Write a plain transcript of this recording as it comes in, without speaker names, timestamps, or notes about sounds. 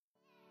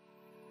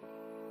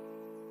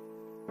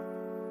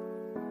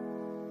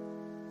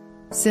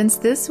Since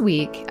this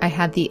week, I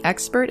had the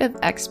expert of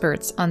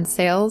experts on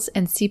sales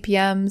and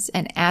CPMs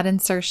and ad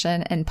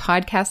insertion and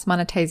podcast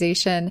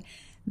monetization,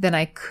 then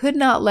I could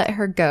not let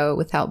her go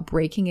without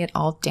breaking it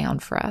all down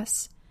for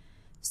us.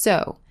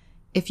 So,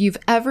 if you've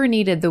ever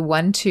needed the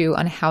 1-2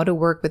 on how to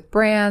work with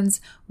brands,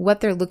 what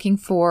they're looking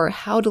for,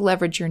 how to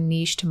leverage your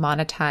niche to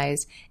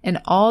monetize,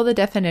 and all the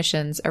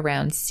definitions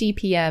around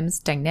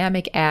CPMs,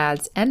 dynamic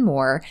ads, and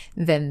more,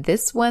 then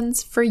this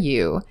one's for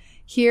you.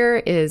 Here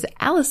is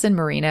Allison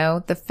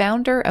Marino, the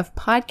founder of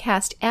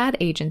podcast ad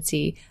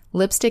agency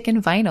Lipstick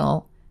and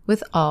Vinyl,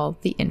 with all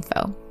the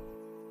info.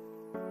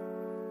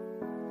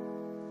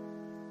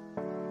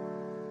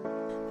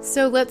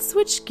 So let's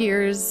switch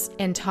gears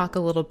and talk a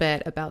little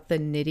bit about the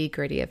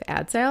nitty-gritty of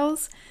ad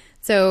sales.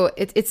 So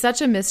it's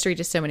such a mystery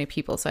to so many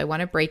people, so I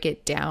want to break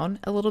it down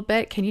a little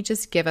bit. Can you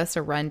just give us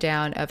a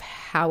rundown of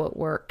how it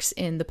works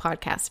in the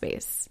podcast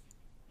space?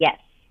 Yes.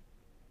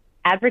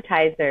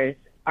 Advertisers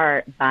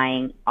are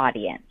buying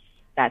audience.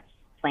 That's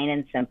plain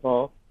and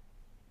simple.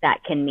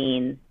 That can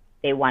mean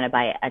they want to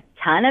buy a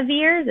ton of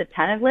ears, a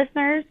ton of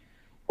listeners,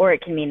 or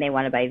it can mean they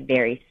want to buy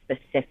very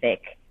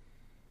specific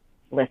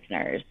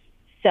listeners.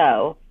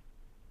 So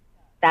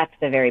that's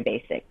the very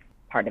basic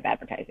part of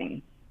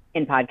advertising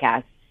in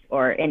podcasts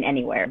or in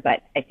anywhere,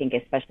 but I think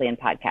especially in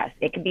podcasts.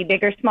 It can be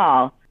big or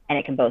small, and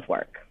it can both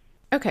work.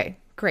 Okay,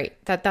 great.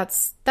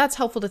 That's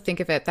helpful to think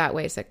of it that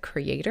way as a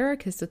creator,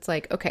 because it's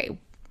like, okay,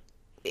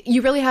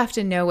 you really have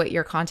to know what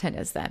your content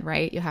is then,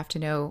 right? You have to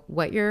know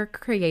what you're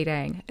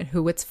creating and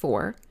who it's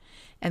for.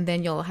 And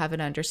then you'll have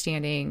an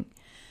understanding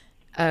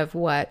of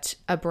what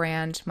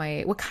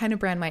kind of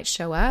brand might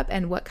show up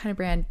and what kind of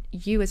brand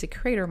you as a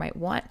creator might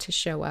want to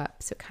show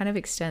up. So it kind of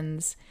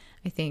extends,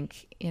 I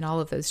think, in all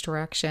of those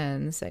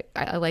directions.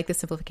 I like the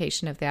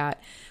simplification of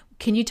that.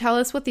 Can you tell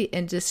us what the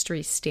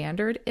industry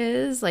standard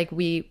is?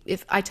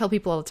 If I tell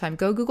people all the time,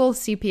 go Google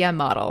CPM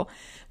model,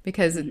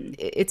 because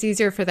it's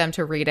easier for them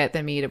to read it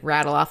than me to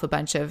rattle off a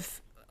bunch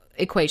of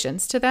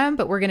equations to them,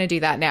 but we're going to do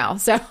that now.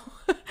 So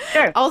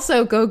sure.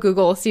 Also go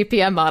Google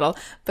CPM model,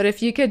 but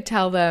if you could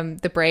tell them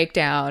the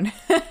breakdown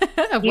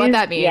of what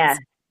that means.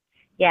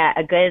 Yeah.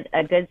 A good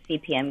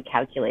CPM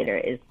calculator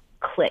is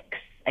Clicks.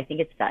 I think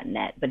it's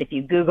 .net, but if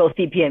you Google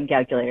CPM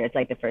calculator, it's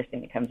like the first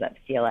thing that comes up,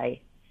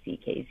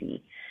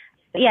 CLICKZ.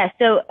 But yeah,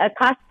 so a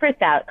cost per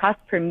thousand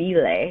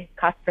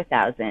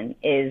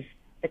is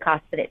the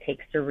cost that it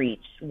takes to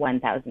reach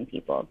 1,000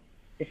 people.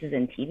 This is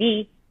in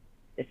TV,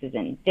 this is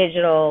in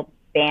digital,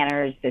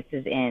 banners, this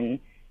is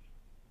in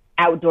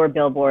outdoor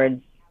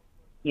billboards,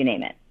 you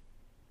name it.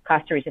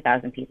 Cost to reach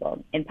 1,000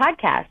 people. In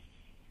podcasts,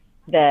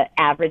 the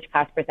average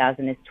cost per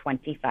thousand is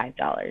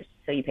 $25.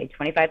 So you pay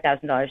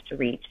 $25,000 to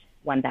reach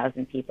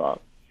 1,000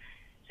 people.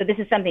 So this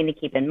is something to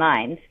keep in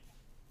mind.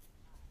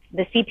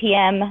 The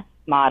CPM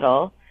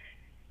model,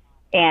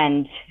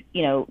 and,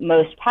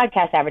 most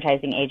podcast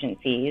advertising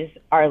agencies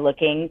are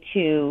looking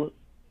to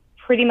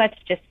pretty much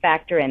just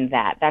factor in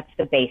that. That's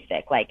the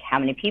basic. Like, how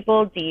many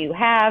people do you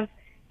have?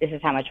 This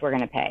is how much we're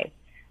going to pay.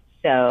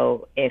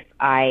 So if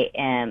I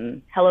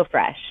am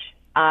HelloFresh,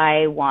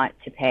 I want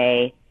to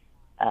pay,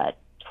 say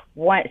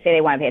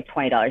they want to pay a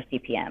 $20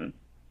 CPM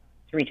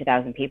to reach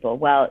 1,000 people.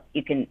 Well,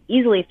 you can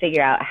easily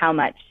figure out how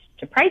much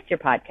to price your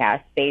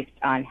podcast based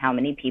on how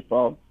many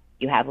people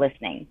you have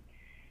listening.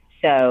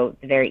 So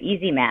the very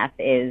easy math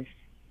is,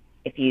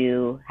 if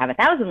you have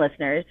 1,000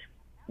 listeners,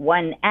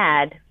 one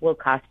ad will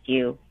cost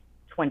you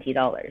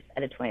 $20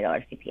 at a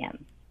 $20 CPM.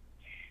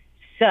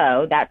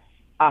 So that's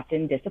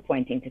often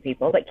disappointing to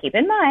people, but keep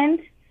in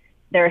mind,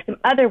 there are some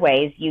other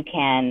ways you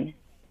can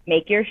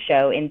make your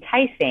show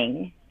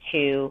enticing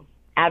to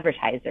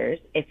advertisers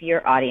if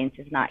your audience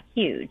is not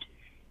huge.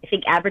 I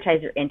think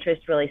advertiser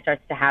interest really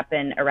starts to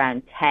happen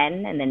around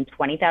 10 and then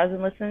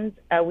 20,000 listens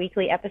a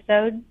weekly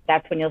episode.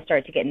 That's when you'll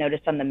start to get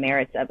noticed on the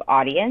merits of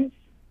audience.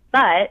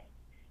 But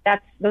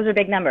those are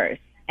big numbers.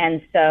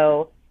 And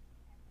so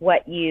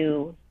what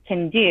you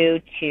can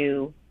do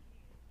to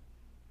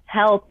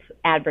help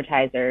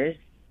advertisers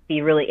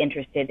be really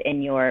interested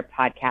in your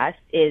podcast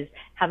is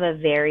have a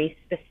very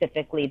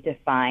specifically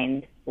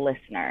defined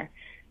listener.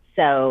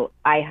 So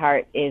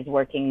iHeart is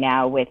working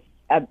now with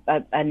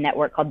a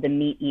network called the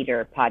Meat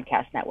Eater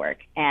Podcast Network.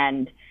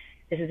 And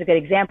this is a good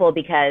example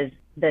because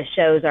the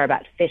shows are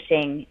about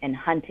fishing and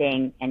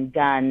hunting and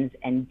guns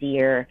and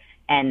deer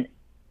and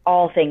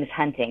all things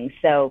hunting.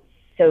 So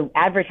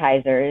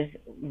advertisers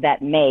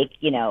that make,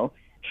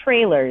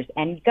 trailers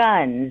and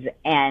guns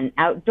and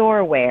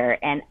outdoor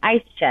wear and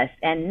ice chests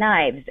and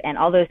knives and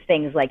all those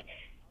things, like,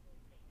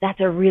 that's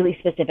a really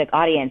specific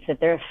audience that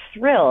they're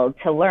thrilled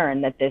to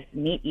learn that this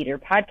Meat Eater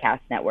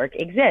Podcast Network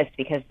exists,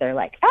 because they're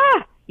like,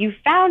 you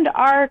found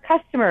our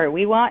customer.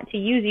 We want to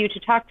use you to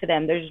talk to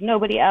them. There's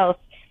nobody else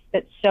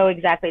that so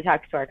exactly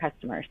talks to our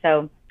customer.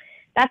 So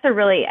that's a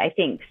really, I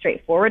think,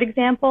 straightforward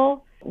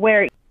example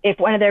where if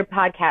one of their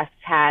podcasts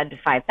had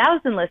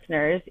 5,000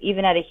 listeners,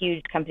 even at a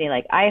huge company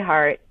like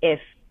iHeart, if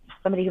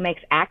somebody who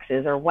makes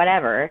axes or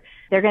whatever,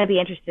 they're going to be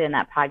interested in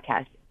that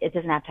podcast. It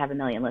doesn't have to have 1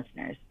 million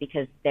listeners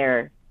because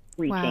they're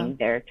reaching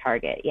their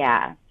target.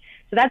 Yeah.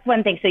 So that's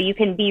one thing. So you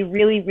can be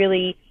really,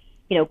 really,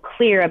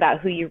 clear about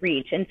who you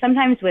reach. And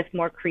sometimes with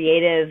more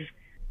creative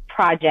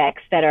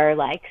projects that are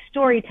like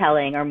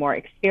storytelling or more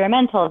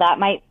experimental, that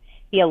might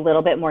be a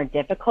little bit more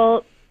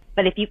difficult.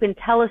 But if you can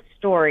tell a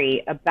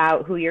story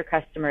about who your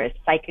customer is,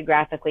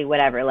 psychographically,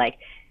 whatever, like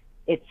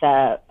it's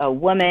a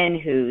woman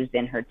who's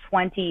in her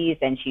 20s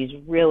and she's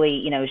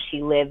really,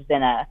 she lives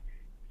in a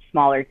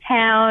smaller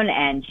town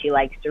and she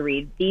likes to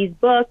read these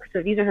books.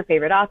 So these are her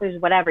favorite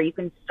authors, whatever, you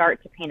can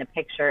start to paint a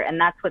picture. And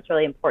that's what's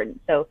really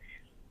important. So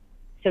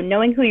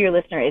knowing who your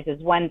listener is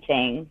one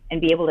thing,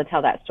 and be able to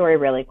tell that story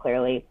really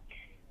clearly,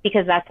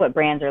 because that's what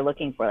brands are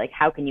looking for. Like,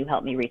 how can you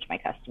help me reach my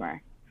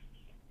customer?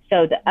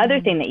 So the other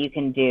thing that you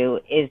can do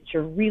is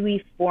to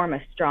really form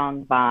a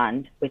strong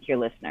bond with your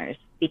listeners,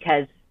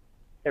 because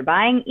they're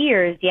buying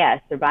ears.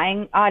 Yes, they're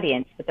buying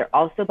audience, but they're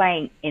also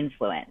buying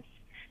influence.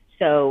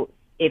 So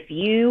if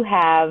you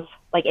have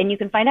and you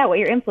can find out what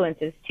your influence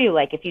is too.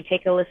 Like if you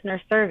take a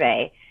listener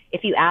survey,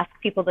 if you ask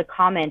people to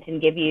comment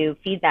and give you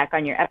feedback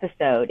on your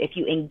episode, if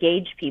you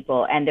engage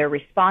people and they're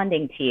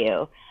responding to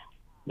you,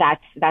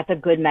 that's a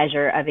good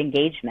measure of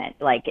engagement.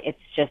 Like it's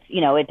just,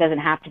 it doesn't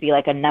have to be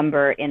like a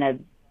number in a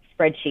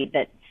spreadsheet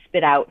that's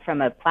spit out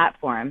from a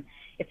platform.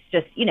 It's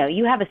just,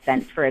 you have a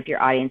sense for if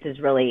your audience is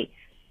really,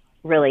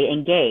 really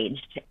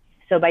engaged.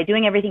 So by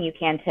doing everything you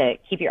can to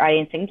keep your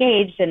audience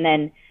engaged, and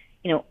then,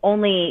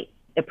 only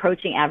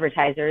approaching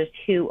advertisers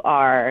who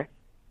are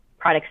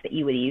products that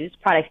you would use,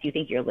 products you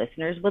think your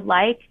listeners would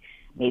like.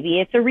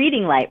 Maybe it's a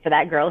reading light for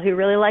that girl who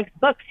really likes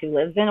books, who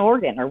lives in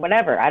Oregon or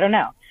whatever. I don't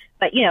know.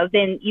 But,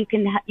 then you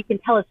can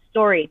tell a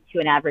story to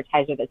an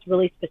advertiser that's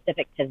really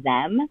specific to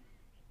them,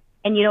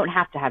 and you don't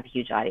have to have a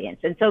huge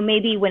audience. And so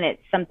maybe when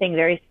it's something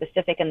very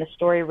specific and the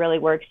story really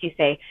works, you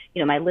say,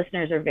 my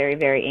listeners are very,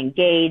 very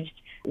engaged.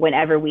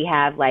 Whenever we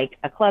have like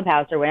a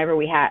clubhouse, or whenever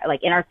we have like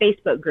in our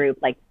Facebook group,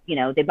 like,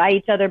 they buy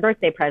each other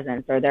birthday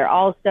presents, or they're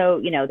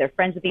also, they're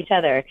friends with each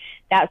other.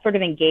 That sort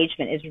of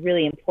engagement is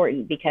really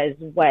important, because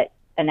what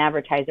an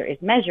advertiser is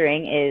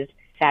measuring is,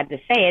 sad to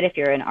say it if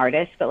you're an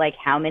artist, but like,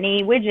 how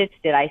many widgets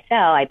did I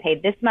sell? I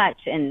paid this much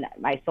and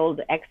I sold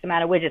X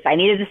amount of widgets. I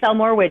needed to sell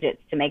more widgets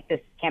to make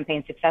this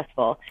campaign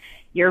successful.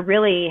 You're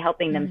really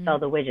helping them sell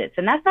the widgets.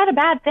 And that's not a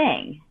bad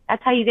thing.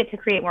 That's how you get to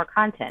create more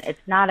content.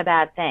 It's not a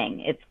bad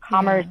thing. It's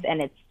commerce,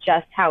 and it's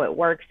just how it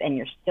works, and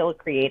you're still a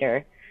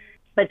creator.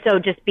 But so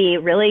just be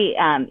really,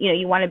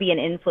 you want to be an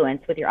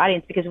influence with your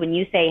audience, because when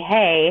you say,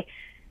 hey,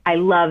 I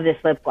love this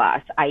lip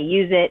gloss, I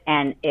use it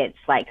and it's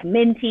like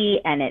minty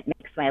and it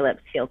makes my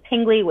lips feel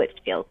tingly, which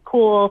feels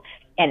cool,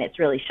 and it's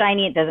really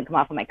shiny, it doesn't come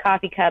off of my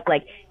coffee cup.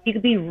 Like, you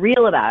could be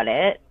real about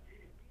it.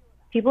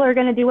 People are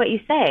going to do what you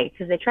say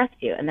because they trust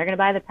you, and they're going to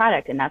buy the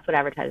product. And that's what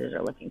advertisers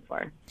are looking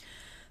for.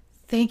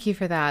 Thank you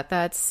for that.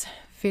 That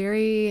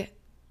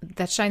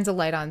shines a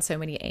light on so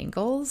many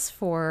angles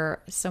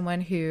for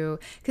someone who,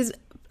 because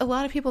a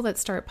lot of people that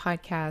start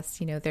podcasts,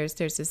 there's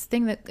this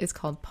thing that is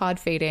called pod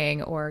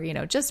fading, or,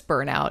 just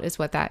burnout is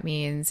what that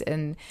means.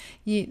 And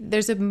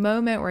there's a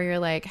moment where you're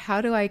like,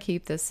 how do I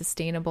keep this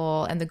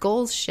sustainable? And the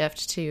goals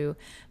shift to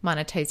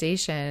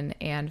monetization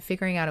and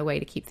figuring out a way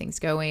to keep things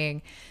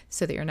going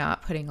so that you're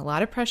not putting a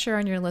lot of pressure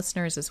on your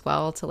listeners as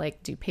well to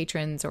like do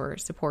patrons or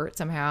support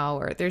somehow,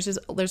 or there's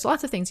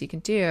lots of things you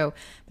can do.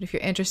 But if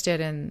you're interested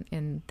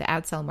in the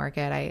ad sell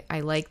market, I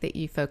like that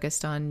you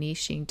focused on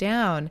niching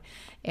down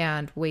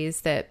and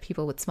ways that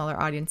people with smaller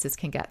audiences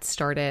can get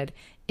started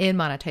in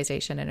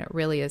monetization. And it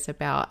really is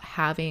about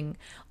having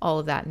all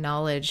of that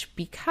knowledge,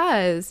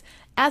 because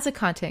as a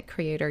content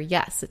creator,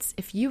 yes, it's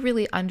if you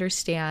really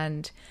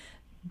understand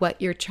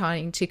what you're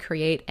trying to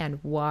create and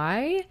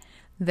why,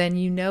 then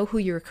you know who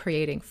you're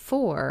creating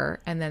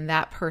for, and then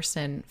that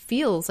person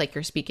feels like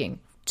you're speaking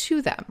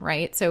to them,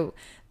 right? So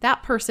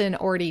that person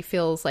already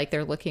feels like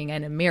they're looking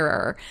in a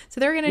mirror. So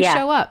they're going to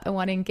show up and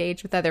want to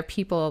engage with other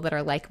people that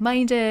are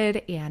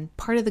like-minded. And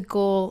part of the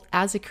goal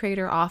as a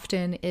creator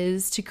often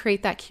is to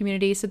create that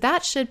community. So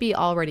that should be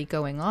already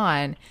going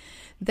on.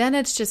 Then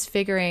it's just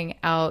figuring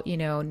out,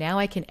 now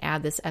I can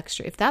add this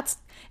extra. If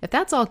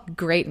that's all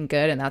great and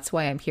good, and that's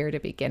why I'm here to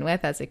begin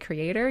with as a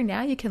creator,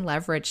 now you can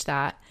leverage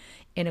that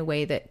in a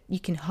way that you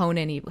can hone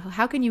in.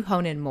 How can you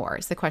hone in more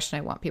is the question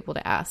I want people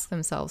to ask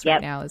themselves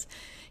right now is,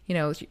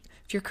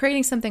 if you're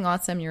creating something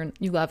awesome,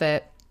 you love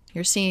it,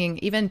 you're seeing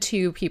even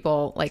 2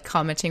 people like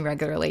commenting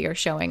regularly or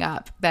showing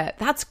up,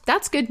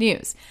 that's good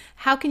news.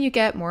 How can you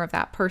get more of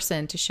that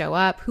person to show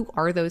up? Who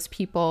are those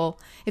people?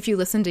 If you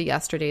listened to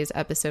yesterday's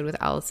episode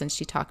with Allison,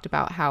 she talked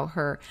about how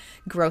her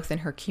growth in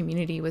her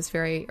community was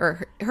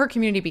her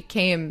community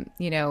became,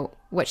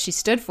 what she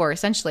stood for.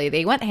 Essentially,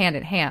 they went hand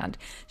in hand.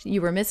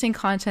 You were missing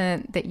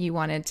content that you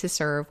wanted to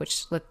serve,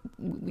 which,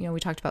 we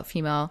talked about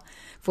female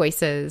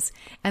voices.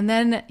 And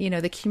then,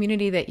 the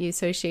community that you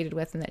associated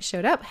with and that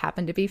showed up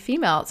happened to be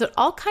female. So it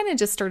all kind of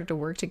just started to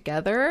work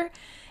together.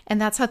 And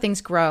that's how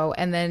things grow.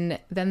 And then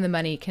the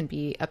money can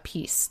be a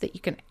piece that you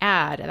can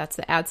add. That's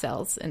the ad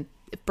sales. And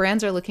if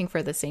brands are looking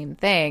for the same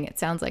thing, it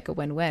sounds like a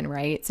win-win,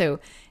 right? So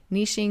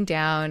niching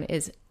down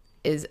is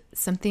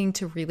something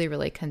to really,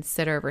 really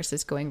consider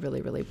versus going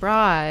really, really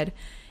broad.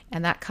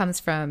 And that comes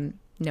from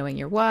knowing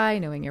your why,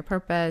 knowing your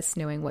purpose,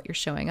 knowing what you're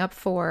showing up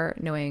for,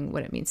 knowing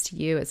what it means to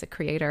you as a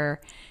creator.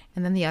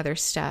 And then the other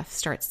stuff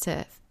starts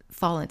to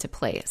fall into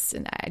place.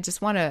 And I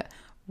just want to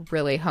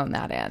really hone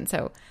that in.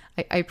 So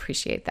I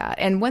appreciate that.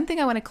 And one thing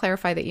I want to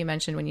clarify that you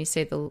mentioned when you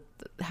say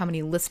how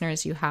many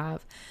listeners you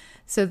have.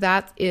 So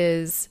that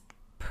is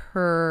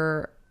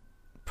per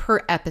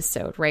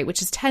episode, right?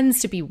 Which tends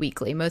to be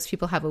weekly. Most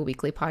people have a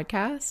weekly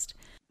podcast.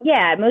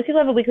 Yeah, most people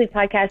have a weekly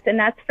podcast, and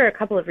that's for a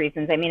couple of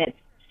reasons. I mean, it's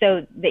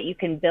so that you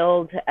can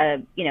build,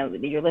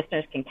 your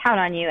listeners can count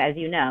on you, as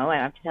you know, I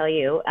don't have to tell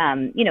you,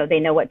 they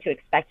know what to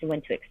expect and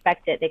when to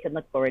expect it. They can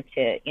look forward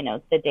to,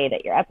 the day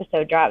that your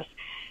episode drops.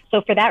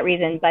 So for that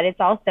reason, but it's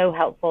also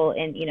helpful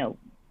in,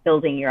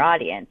 building your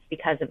audience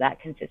because of that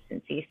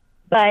consistency.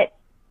 But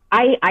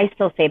I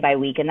still say by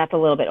week, and that's a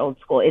little bit old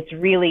school. It's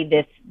really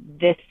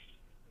this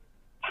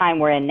time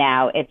we're in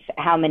now. It's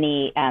how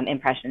many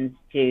impressions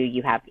do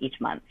you have each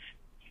month?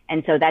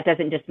 And so that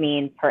doesn't just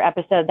mean per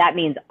episode. That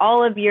means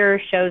all of your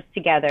shows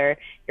together.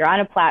 You're on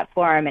a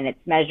platform and it's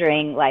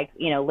measuring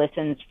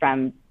listens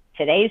from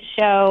today's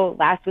show,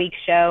 last week's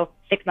show,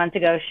 6 months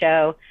ago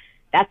show.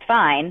 That's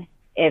fine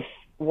if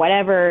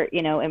whatever,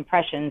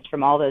 impressions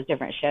from all those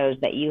different shows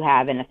that you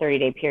have in a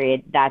 30-day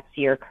period, that's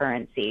your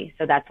currency.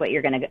 So that's what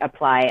you're going to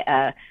apply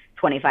a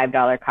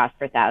 $25 cost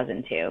per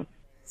thousand to.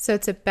 So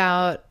it's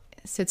about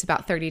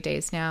 30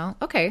 days now.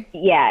 Okay.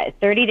 Yeah,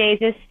 30 days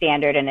is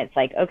standard. And it's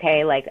like,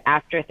 okay,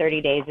 after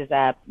 30 days is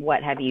up,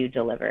 what have you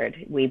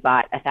delivered? We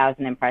bought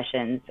 1,000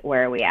 impressions.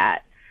 Where are we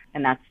at?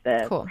 And that's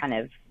the cool. Kind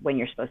of when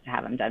you're supposed to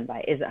have them done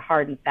by. Is it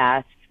hard and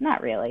fast?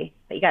 Not really,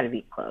 but you got to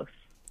be close.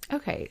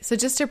 Okay. So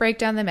just to break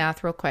down the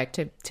math real quick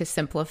to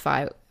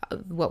simplify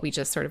what we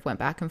just sort of went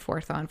back and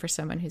forth on for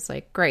someone who's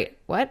like, great,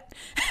 what?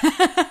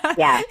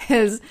 Yeah.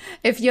 Is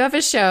if you have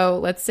a show,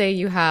 let's say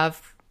you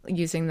have,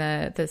 using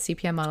the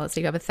CPM model, let's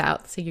say you have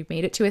 1,000, so you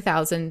made it to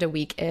 1,000 a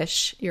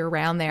week-ish, you're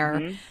around there.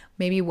 Mm-hmm.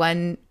 Maybe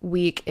one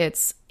week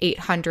it's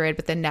 800,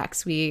 but the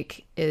next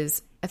week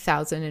is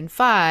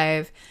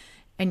 1,005,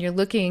 and you're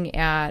looking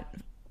at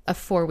a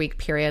 4-week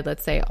period,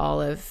 let's say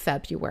all of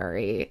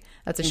February.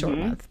 That's a short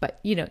month, but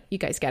you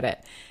guys get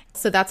it.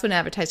 So that's what an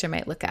advertiser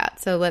might look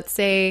at. So let's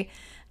say,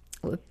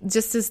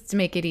 just to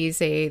make it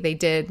easy, they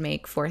did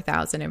make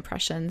 4,000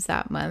 impressions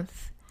that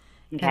month.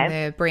 Okay. And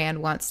the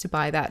brand wants to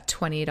buy that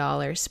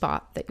 $20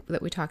 spot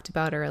that we talked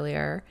about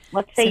earlier.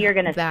 Let's say you're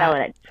going to sell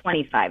it at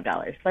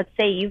 $25. Let's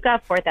say you've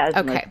got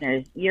 4,000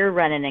 listeners. You're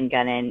running and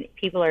gunning.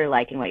 People are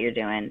liking what you're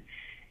doing.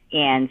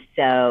 And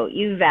so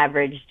you've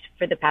averaged,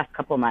 for the past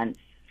couple months,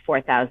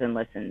 4,000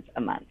 listens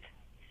a month.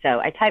 So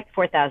I typed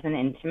 4,000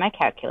 into my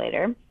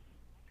calculator.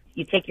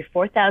 You take your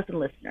 4,000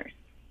 listeners.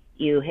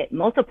 You hit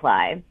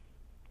multiply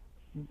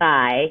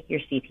by your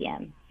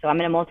CPM. So I'm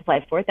going to multiply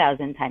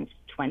 4,000 times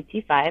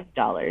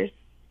 $25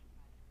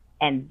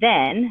 and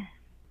then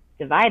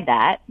divide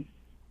that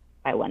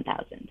by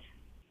 1,000.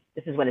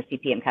 This is what a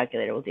CPM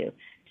calculator will do.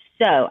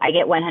 So I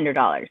get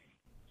 $100.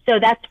 So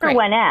that's for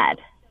one ad.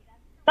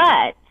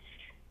 But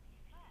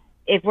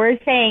if we're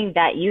saying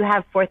that you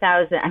have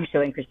 4,000, I'm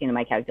showing Christina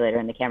my calculator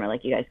in the camera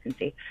like you guys can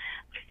see.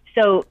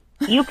 So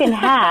you can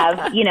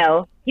have,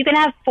 you can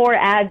have 4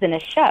 ads in a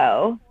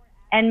show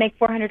and make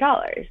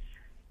 $400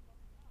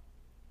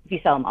 if you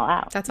sell them all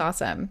out. That's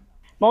awesome.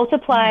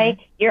 Multiply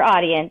your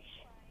audience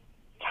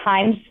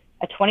times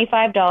a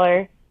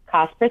 $25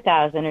 cost per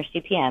thousand or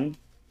CPM,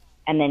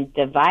 and then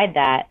divide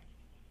that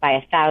by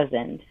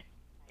 1,000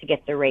 to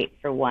get the rate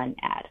for one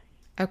ad.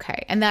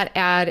 Okay. And that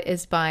ad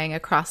is buying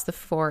across the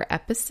 4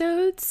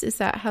 episodes? Is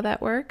that how that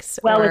works?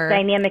 Well, with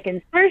dynamic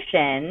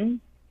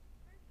insertion,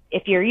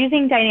 if you're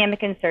using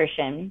dynamic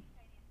insertion,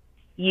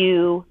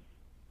 you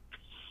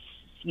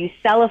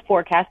sell a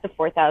forecast of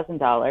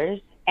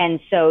 $4,000. And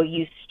so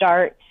you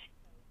start,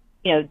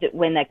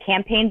 when the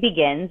campaign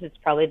begins, it's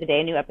probably the day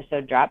a new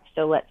episode drops.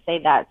 So let's say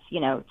that's,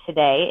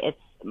 today, it's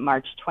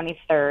March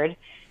 23rd.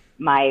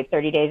 My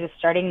 30 days is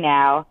starting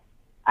now.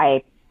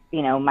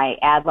 My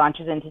ad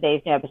launches in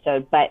today's new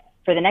episode. But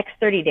for the next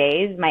 30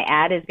 days, my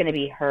ad is going to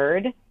be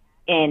heard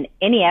in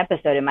any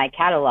episode in my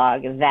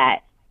catalog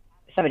that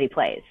somebody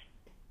plays.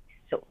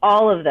 So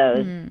all of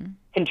those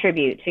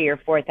contribute to your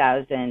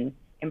 4,000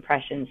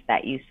 impressions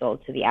that you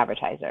sold to the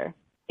advertiser.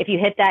 If you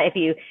hit that, if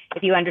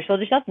you undersold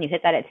yourself and you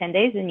hit that at 10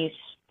 days, then you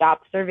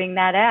stop serving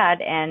that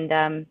ad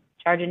and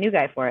charge a new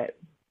guy for it.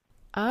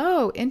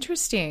 Oh,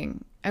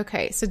 interesting.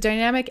 Okay, so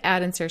dynamic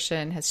ad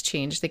insertion has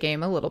changed the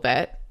game a little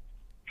bit.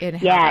 In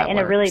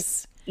a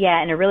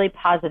really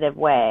positive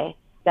way,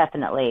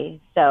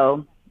 definitely.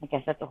 So I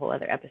guess that's a whole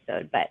other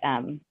episode. But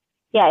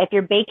if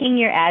you're baking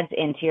your ads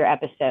into your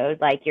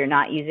episode, like you're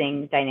not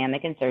using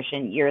dynamic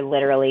insertion, you're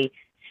literally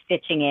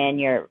stitching in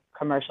your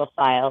commercial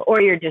file, or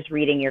you're just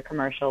reading your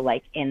commercial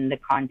like in the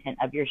content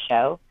of your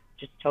show,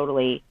 just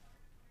totally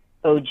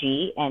OG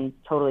and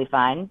totally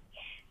fine.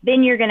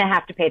 Then you're going to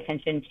have to pay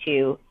attention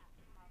to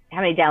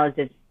how many downloads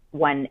does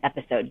one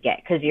episode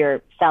get, because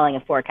you're selling a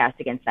forecast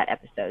against that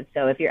episode.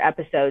 So if your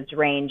episodes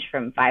range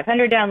from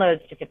 500 downloads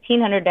to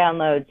 1,500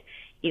 downloads,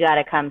 you got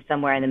to come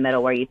somewhere in the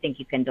middle where you think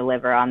you can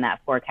deliver on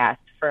that forecast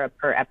for a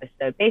per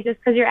episode basis,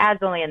 because your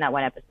ad's only in that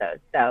one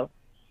episode. So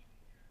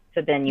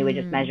then you would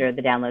just measure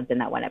the downloads in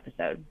that one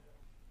episode.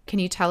 Can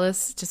you tell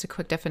us just a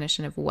quick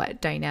definition of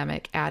what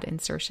dynamic ad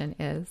insertion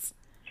is?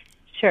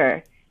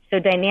 Sure. So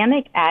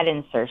dynamic ad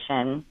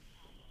insertion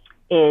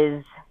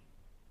is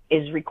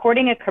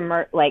recording a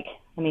let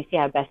me see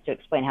how best to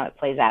explain how it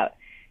plays out.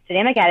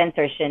 Dynamic ad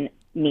insertion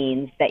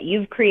means that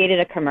you've created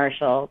a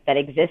commercial that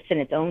exists in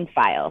its own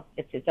file.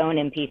 It's its own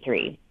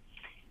MP3.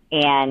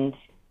 And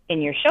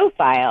in your show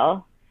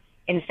file,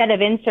 instead of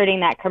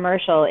inserting that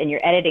commercial in your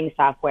editing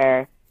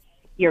software,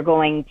 you're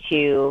going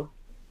to,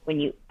 when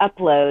you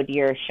upload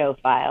your show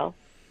file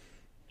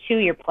to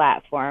your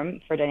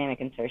platform for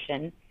dynamic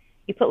insertion,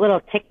 you put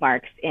little tick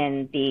marks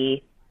in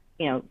the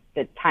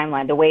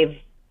timeline, the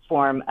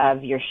waveform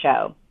of your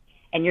show.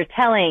 And you're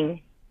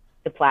telling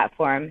the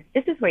platform,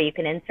 this is where you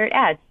can insert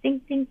ads,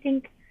 ding, ding,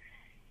 ding.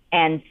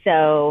 And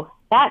so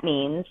that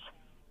means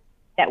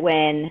that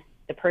when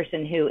the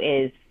person who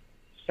is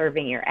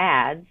serving your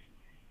ads,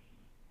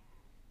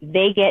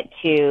 they get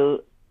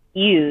to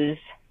use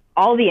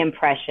all the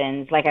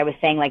impressions, like I was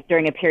saying, like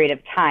during a period of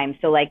time.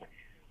 So like,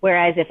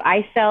 whereas if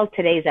I sell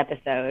today's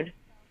episode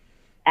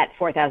at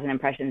 4,000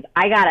 impressions,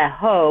 I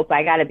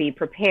gotta be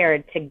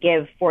prepared to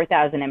give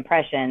 4,000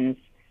 impressions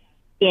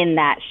in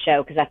that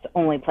show, because that's the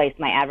only place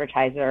my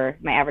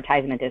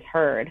advertisement is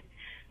heard.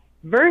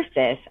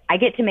 Versus I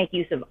get to make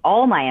use of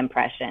all my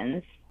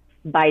impressions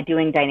by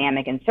doing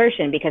dynamic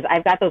insertion, because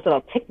I've got those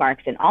little tick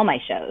marks in all my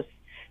shows.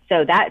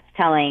 So that's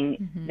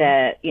telling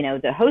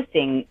the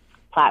hosting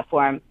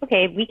platform,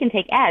 okay, we can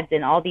take ads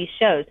in all these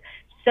shows.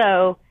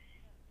 So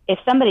if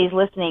somebody's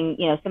listening,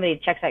 somebody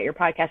checks out your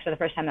podcast for the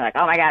first time, they're like,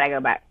 oh my God, I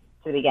go back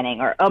to the beginning,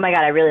 or, oh my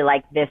God, I really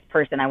like this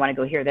person, I want to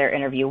go hear their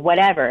interview,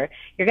 whatever.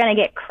 You're going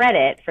to get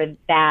credit for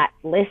that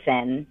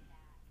listen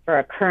for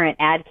a current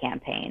ad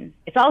campaign.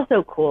 It's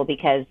also cool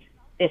because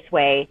this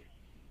way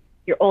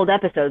your old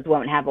episodes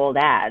won't have old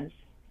ads.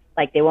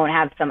 Like they won't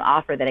have some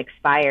offer that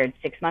expired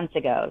 6 months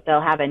ago.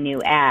 They'll have a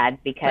new ad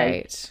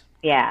because,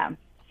 yeah.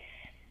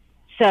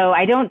 So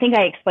I don't think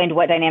I explained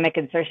what dynamic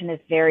insertion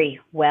is very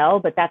well,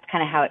 but that's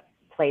kind of how it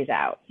plays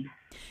out.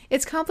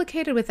 It's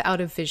complicated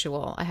without a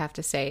visual, I have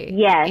to say.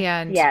 Yes.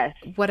 And yes.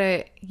 But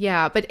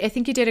I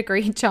think you did a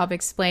great job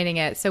explaining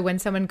it. So when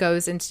someone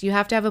goes into, you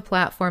have to have a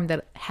platform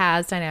that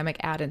has dynamic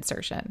ad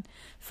insertion,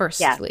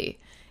 firstly.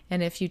 Yeah.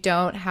 And if you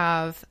don't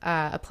have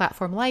a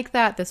platform like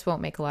that, this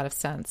won't make a lot of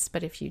sense.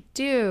 But if you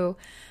do,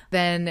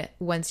 then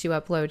once you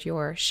upload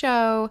your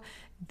show,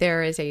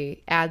 there is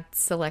a ad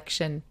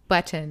selection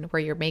button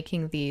where you're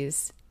making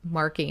these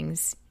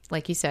markings,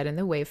 like you said, in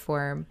the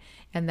waveform.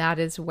 And that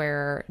is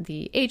where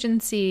the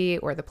agency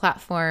or the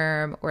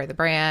platform or the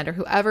brand or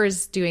whoever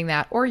is doing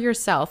that, or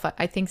yourself,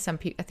 I think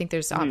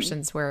there's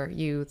options where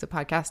you, the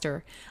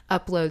podcaster,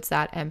 uploads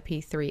that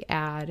MP3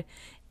 ad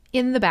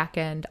in the back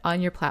end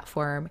on your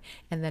platform.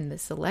 And then the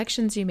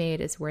selections you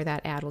made is where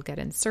that ad will get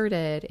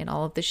inserted in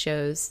all of the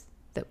shows,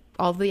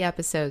 all of the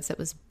episodes that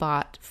was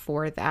bought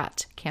for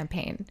that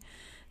campaign.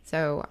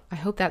 So I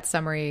hope that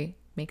summary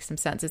makes some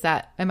sense.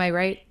 Am I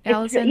right,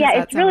 Allison?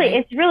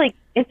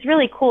 It's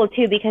really cool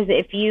too, because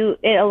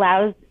it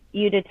allows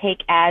you to take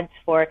ads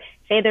for,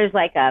 say there's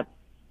like a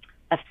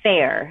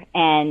fair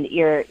and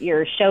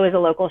your show is a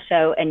local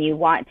show and you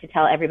want to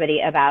tell everybody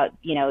about,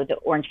 the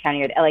Orange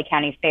County or the LA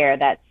County Fair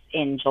that's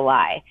in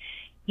July.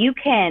 You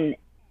can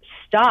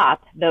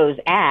stop those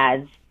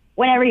ads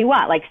whenever you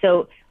want. Like,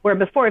 so where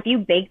before, if you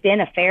baked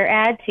in a fair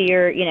ad to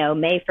your,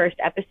 May 1st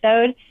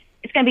episode,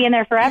 it's going to be in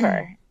there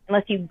forever.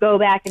 Unless you go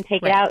back and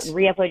take it out and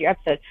re-upload your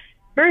episode.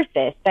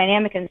 Versus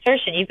dynamic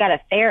insertion, you've got a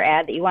fair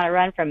ad that you want to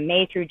run from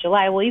May through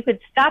July. Well, you could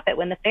stop it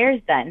when the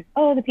fair's done.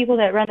 Oh, the people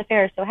that run the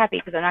fair are so happy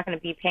because they're not going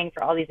to be paying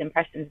for all these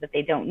impressions that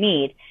they don't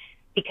need,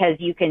 because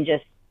you can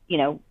just,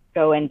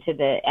 go into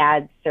the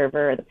ad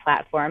server or the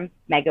platform.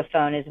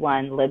 Megaphone is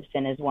one,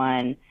 Libsyn is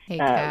one.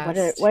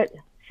 What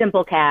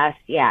Simplecast?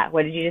 Yeah.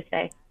 What did you just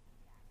say?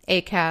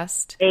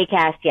 Acast.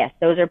 Acast. Yes,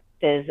 those are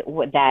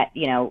that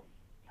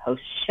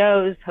host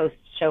shows, host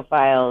show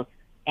files,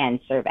 and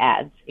serve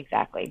ads.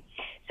 Exactly.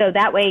 So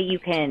that way you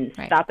can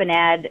stop an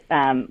ad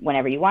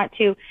whenever you want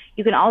to.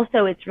 You can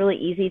also, it's really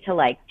easy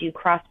to do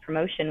cross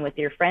promotion with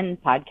your friend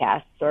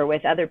podcasts or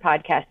with other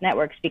podcast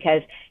networks,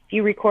 because if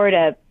you record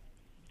a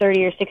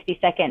 30 or 60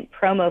 second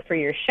promo for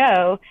your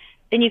show,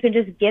 then you can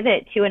just give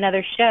it to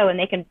another show and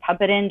they can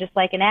pump it in just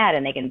like an ad,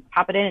 and they can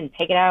pop it in and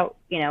take it out,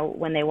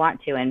 when they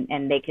want to.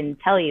 And they can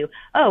tell you,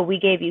 oh, we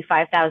gave you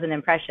 5,000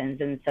 impressions.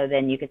 And so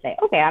then you could say,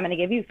 okay, I'm going to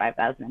give you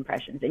 5,000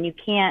 impressions. And you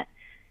can't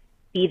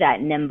be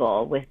that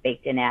nimble with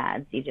baked in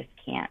ads. You just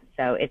can't.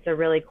 So it's a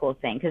really cool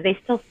thing, because they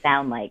still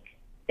sound like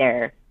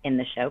they're in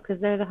the show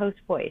because they're the host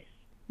voice.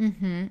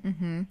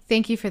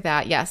 Thank you for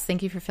that. Yes,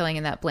 thank you for filling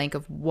in that blank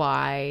of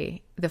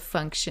why it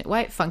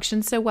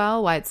functions so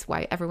well,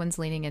 why everyone's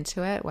leaning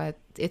into it, why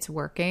it's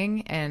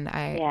working, and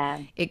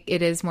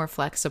it is more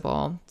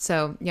flexible.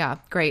 So yeah,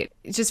 great.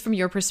 Just from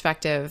your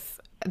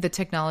perspective, the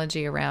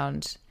technology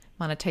around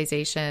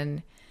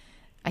monetization,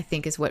 I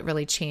think is what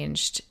really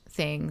changed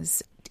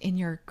things. In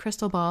your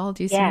crystal ball,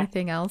 do you see Yeah.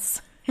 anything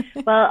else?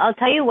 Well, I'll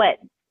tell you what.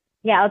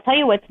 Yeah, I'll tell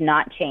you what's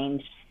not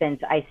changed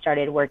since I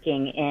started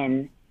working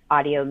in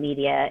audio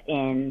media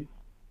in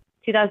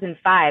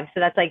 2005. So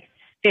that's like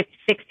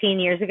 16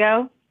 years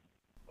ago,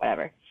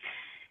 whatever.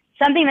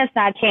 Something that's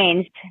not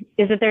changed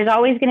is that there's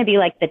always going to be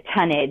like the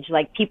tonnage,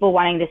 like people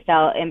wanting to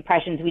sell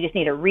impressions. We just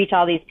need to reach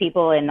all these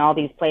people in all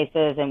these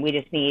places, and we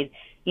just need,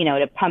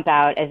 to pump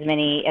out as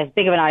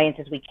big of an audience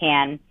as we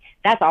can.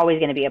 That's always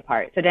going to be a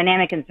part. So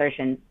dynamic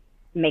insertion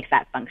makes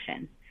that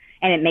function,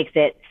 and it makes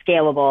it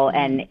scalable,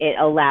 and it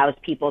allows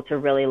people to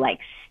really like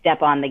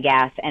step on the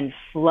gas and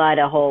flood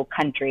a whole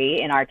country,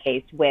 in our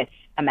case, with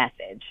a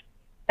message.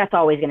 That's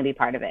always going to be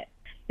part of it.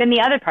 Then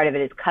the other part of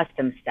it is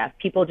custom stuff.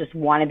 People just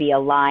want to be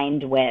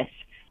aligned with,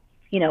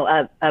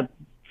 a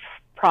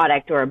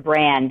product or a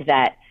brand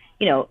that,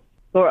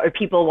 or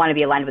people want to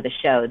be aligned with a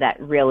show that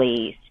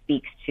really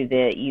speaks to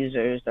the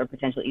users or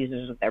potential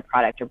users of their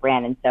product or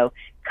brand. And so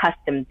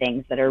custom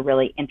things that are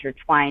really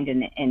intertwined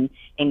and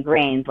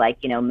ingrained, like,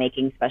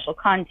 making special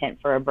content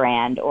for a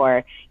brand,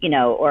 or,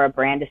 or a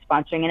brand is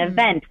sponsoring an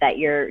event that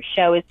your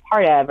show is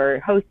part of or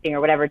hosting or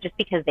whatever, just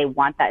because they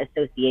want that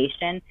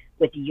association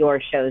with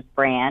your show's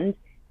brand.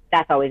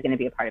 That's always going to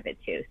be a part of it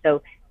too.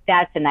 So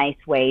that's a nice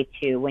way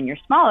to, when you're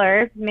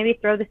smaller, maybe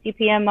throw the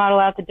CPM model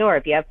out the door.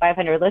 If you have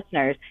 500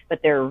 listeners, but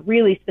they're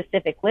really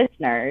specific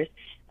listeners,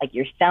 like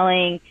you're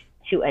selling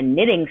to a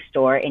knitting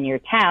store in your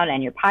town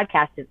and your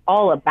podcast is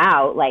all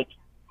about like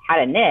how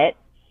to knit,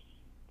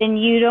 then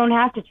you don't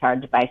have to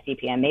charge by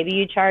CPM. Maybe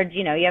you charge,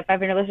 you have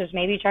 500 listeners,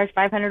 maybe you charge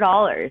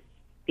 $500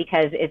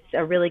 because it's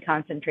a really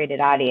concentrated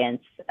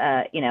audience,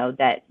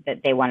 that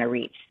they want to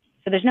reach.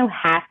 So there's no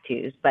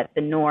have-tos, but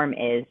the norm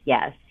is,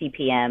 yes,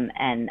 CPM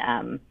and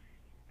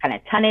kind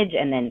of tonnage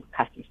and then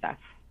custom stuff.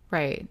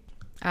 Right.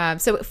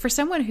 So for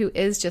someone who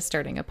is just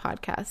starting a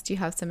podcast, do you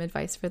have some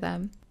advice for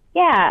them?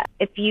 Yeah.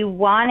 If you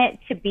want it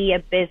to be a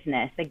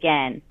business,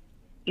 again,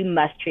 you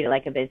must treat it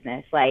like a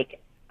business.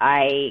 Like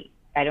I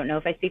don't know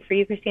if I speak for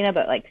you, Christina,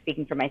 but like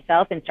speaking for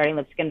myself and starting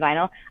Lipstick and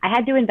Vinyl, I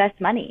had to invest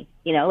money,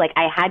 like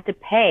I had to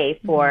pay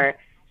for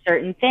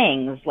certain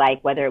things,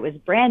 like whether it was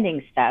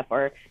branding stuff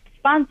or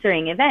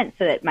sponsoring events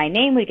so that my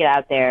name would get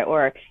out there,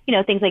 or,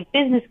 things like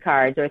business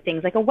cards or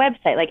things like a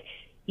website. Like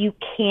you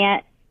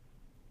can't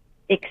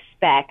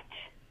expect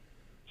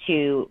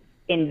to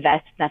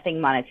invest nothing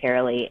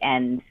monetarily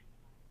and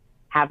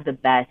have the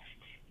best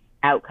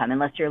outcome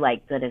unless you're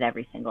like good at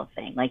every single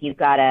thing. Like you've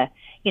got to,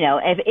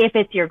 if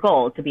it's your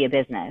goal to be a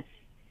business.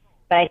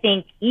 But I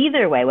think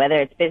either way, whether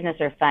it's business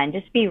or fun,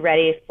 just be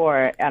ready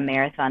for a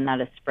marathon,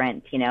 not a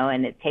sprint,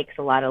 and it takes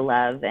a lot of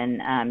love,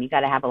 and you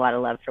got to have a lot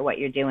of love for what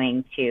you're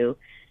doing to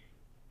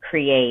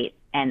create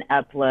and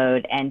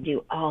upload and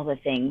do all the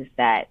things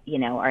that,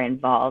 are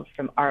involved,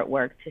 from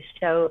artwork to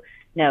show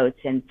notes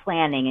and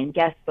planning and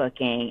guest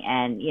booking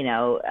and,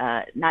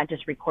 not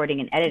just recording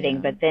and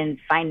editing, but then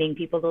finding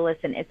people to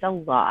listen. It's a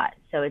lot.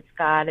 So it's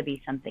got to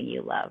be something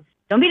you love.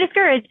 Don't be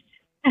discouraged.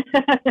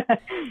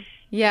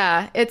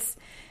 Yeah,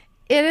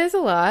 it is a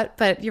lot,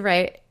 but you're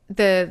right.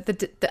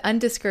 The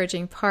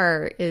undiscouraging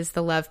part is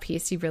the love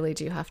piece. You really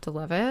do have to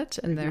love it,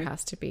 and there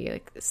has to be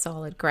like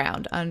solid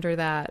ground under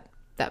that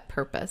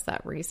purpose,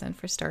 that reason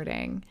for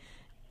starting.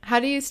 How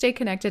do you stay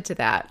connected to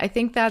that? I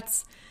think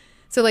that's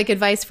so. Like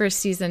advice for a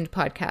seasoned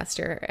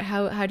podcaster.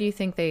 How do you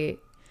think they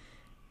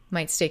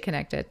might stay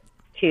connected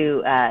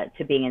to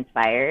being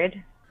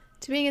inspired?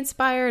 To being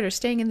inspired, or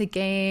staying in the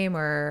game,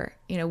 or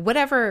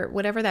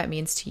whatever that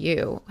means to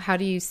you. How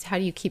do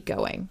you keep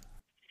going?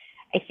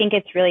 I think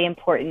it's really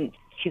important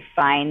to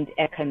find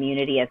a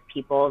community of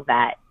people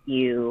that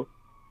you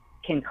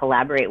can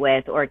collaborate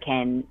with or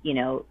can,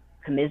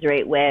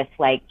 commiserate with.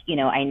 Like,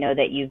 I know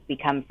that you've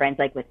become friends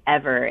like with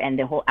Ever and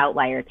the whole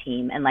Outlier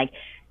team. And like,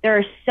 there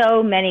are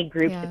so many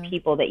groups of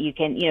people that you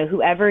can,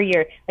 whoever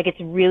you're like, it's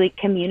really,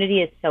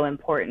 community is so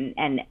important.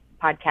 And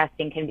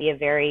podcasting can be a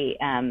very,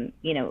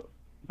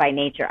 by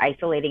nature,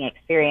 isolating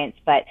experience.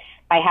 But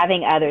by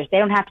having others, they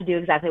don't have to do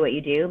exactly what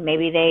you do.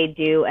 Maybe they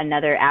do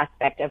another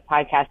aspect of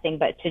podcasting,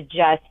 but to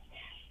just,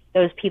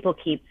 those people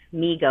keep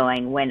me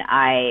going when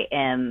I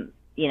am,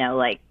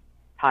 like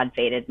pod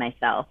faded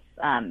myself,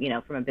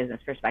 from a business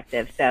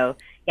perspective. So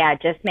yeah,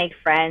 just make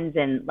friends.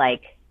 And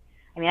like,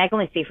 I mean, I can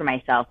only speak for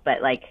myself,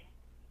 but like,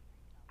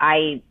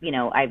 I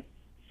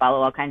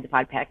follow all kinds of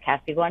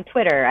podcast people on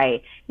Twitter.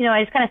 I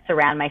just kind of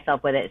surround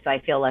myself with it so I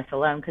feel less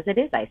alone, because it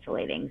is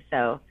isolating.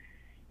 So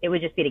it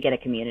would just be to get a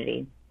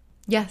community.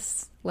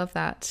 Yes. Love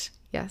that.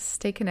 Yes.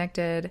 Stay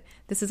connected.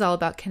 This is all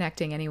about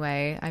connecting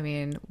anyway. I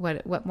mean,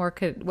 what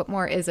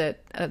more is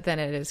it than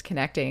it is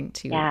connecting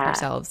to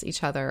ourselves,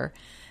 each other.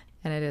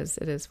 And it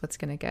is what's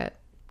going to get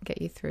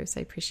you through. So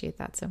I appreciate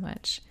that so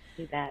much.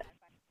 You bet.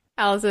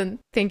 Allison,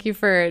 thank you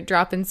for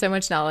dropping so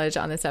much knowledge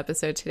on this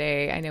episode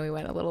today. I know we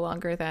went a little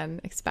longer than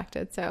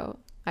expected. So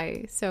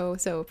I so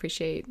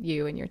appreciate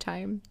you and your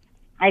time.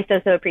 I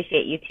so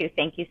appreciate you too.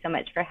 Thank you so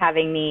much for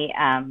having me.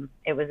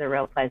 It was a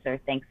real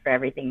pleasure. Thanks for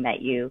everything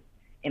that you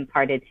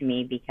imparted to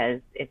me, because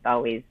it's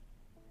always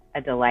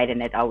a delight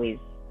and it always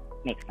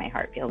makes my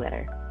heart feel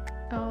better.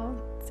 Oh,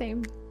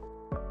 same.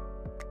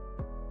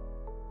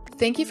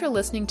 Thank you for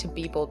listening to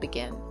Be Bold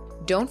Begin.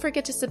 Don't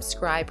forget to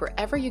subscribe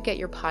wherever you get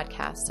your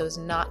podcasts so as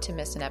not to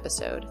miss an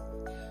episode.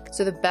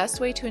 So the best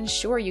way to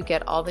ensure you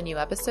get all the new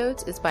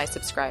episodes is by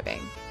subscribing.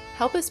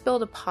 Help us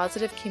build a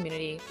positive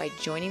community by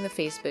joining the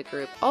Facebook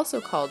group,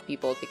 also called Be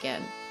Bold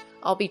Begin.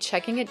 I'll be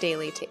checking it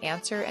daily to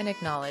answer and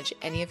acknowledge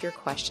any of your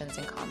questions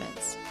and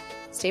comments.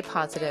 Stay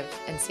positive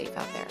and safe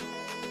out there.